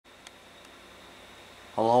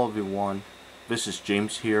Hello everyone, this is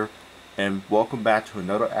James here, and welcome back to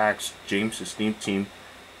another Ask James Esteem Team,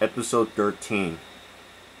 episode 13,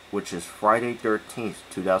 which is Friday 13th,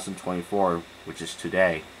 2024, which is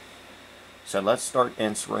today. So let's start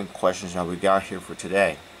answering questions that we got here for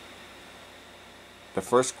today. The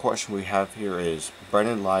first question we have here is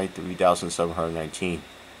Brennan Lai 3719.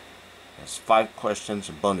 It's 5 questions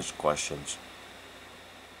and bonus questions.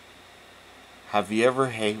 Have you ever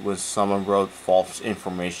hated when someone wrote false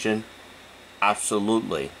information?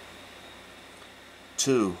 Absolutely.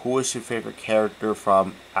 2. Who is your favorite character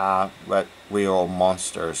from Red Real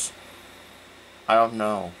Monsters? I don't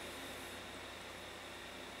know.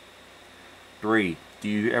 3. Do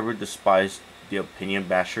you ever despise the opinion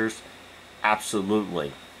bashers?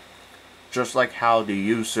 Absolutely. Just like how the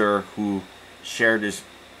user who shared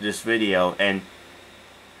this video and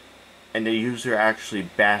the user actually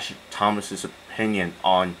bashed Thomas's opinion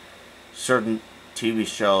on certain TV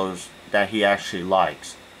shows that he actually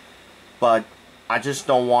likes. But I just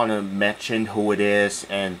don't want to mention who it is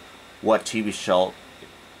and what TV show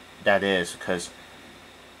that is, because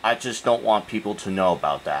I just don't want people to know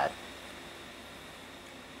about that.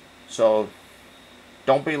 So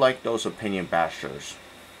don't be like those opinion bashers.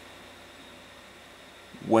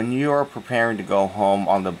 When you are preparing to go home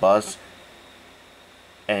on the bus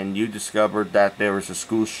and you discovered that there was a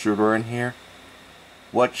school shooter in here,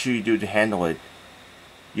 what should you do to handle it?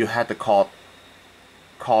 You had to call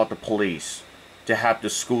the police to have the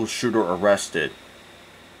school shooter arrested.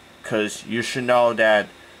 Because you should know that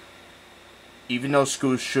even though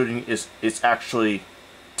school shooting is actually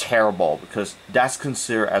terrible, because that's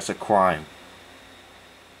considered as a crime.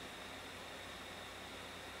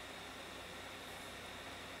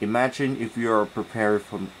 Imagine if you are prepared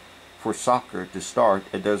for soccer to start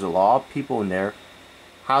and there's a lot of people in there.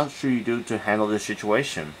 How should you do to handle this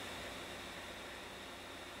situation?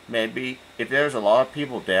 Maybe if there's a lot of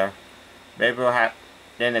people there, maybe we'll have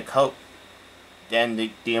then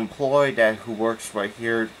the employee who works right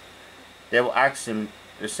here, they will ask him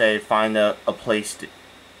to say find a place to,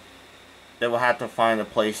 they will have to find a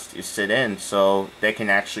place to sit in so they can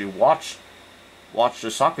actually watch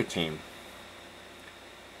the soccer team.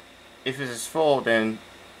 If it is full, then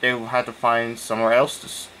they will have to find somewhere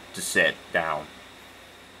else to sit down.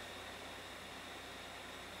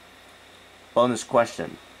 Bonus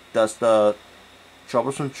question. Does the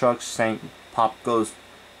troublesome truck saying Pop goes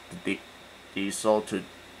the diesel to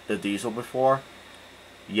the diesel before?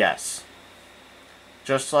 Yes.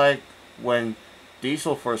 Just like when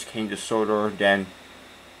Diesel first came to Sodor, then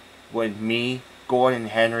when me, Gordon,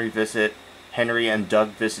 Henry and Doug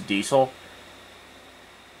visit Diesel,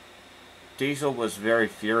 Diesel was very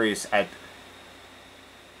furious at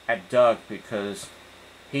Doug because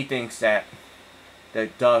he thinks that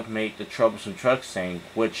Doug made the troublesome truck saying,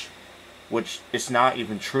 which is not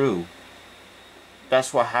even true.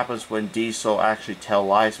 That's what happens when Diesel actually tell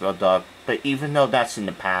lies about Doug. But even though that's in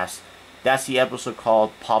the past, that's the episode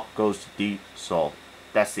called Pop Goes to Diesel.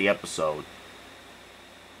 That's the episode.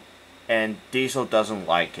 And Diesel doesn't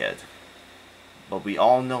like it. But we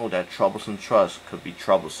all know that troublesome trucks could be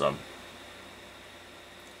troublesome.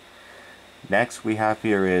 Next we have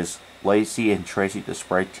here is Lacey and Tracy the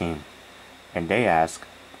Sprite Team, and they ask,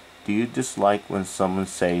 do you dislike when someone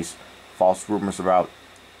says false rumors about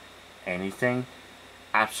anything?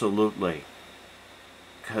 Absolutely.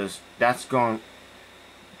 Because that's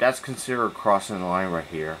considered crossing the line right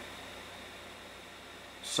here.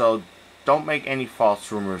 So don't make any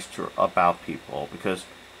false rumors about people, because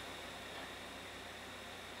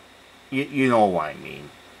you know what I mean.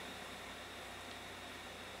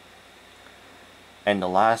 And the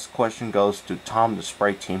last question goes to Tom the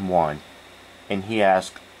Sprite Team 1. And he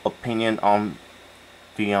asked, opinion on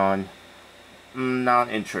Vyond? Not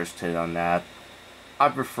interested on that. I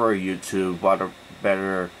prefer YouTube, but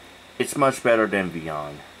it's much better than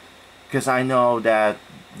Vyond. Because I know that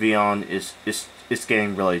Vyond is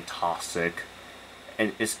getting really toxic.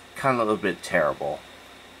 And it's kind of a little bit terrible.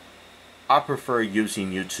 I prefer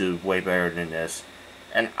using YouTube way better than this.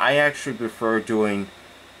 And I actually prefer doing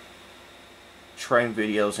train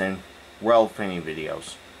videos and rail fanning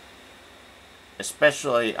videos.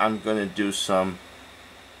 Especially I'm gonna do some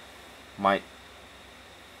my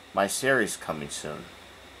series coming soon.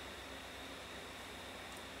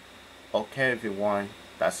 Okay everyone,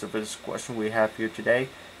 that's the first question we have here today.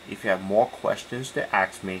 If you have more questions to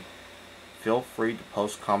ask me, feel free to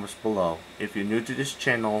post comments below. If you're new to this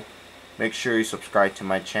channel, make sure you subscribe to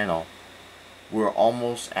my channel. We're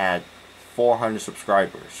almost at 400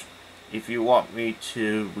 subscribers. If you want me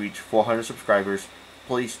to reach 400 subscribers,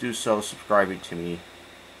 please do so subscribing to me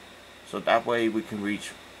so that way we can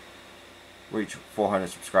reach 400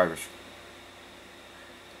 subscribers.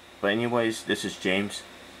 But anyways, this is James.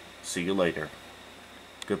 See you later.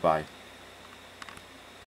 Goodbye.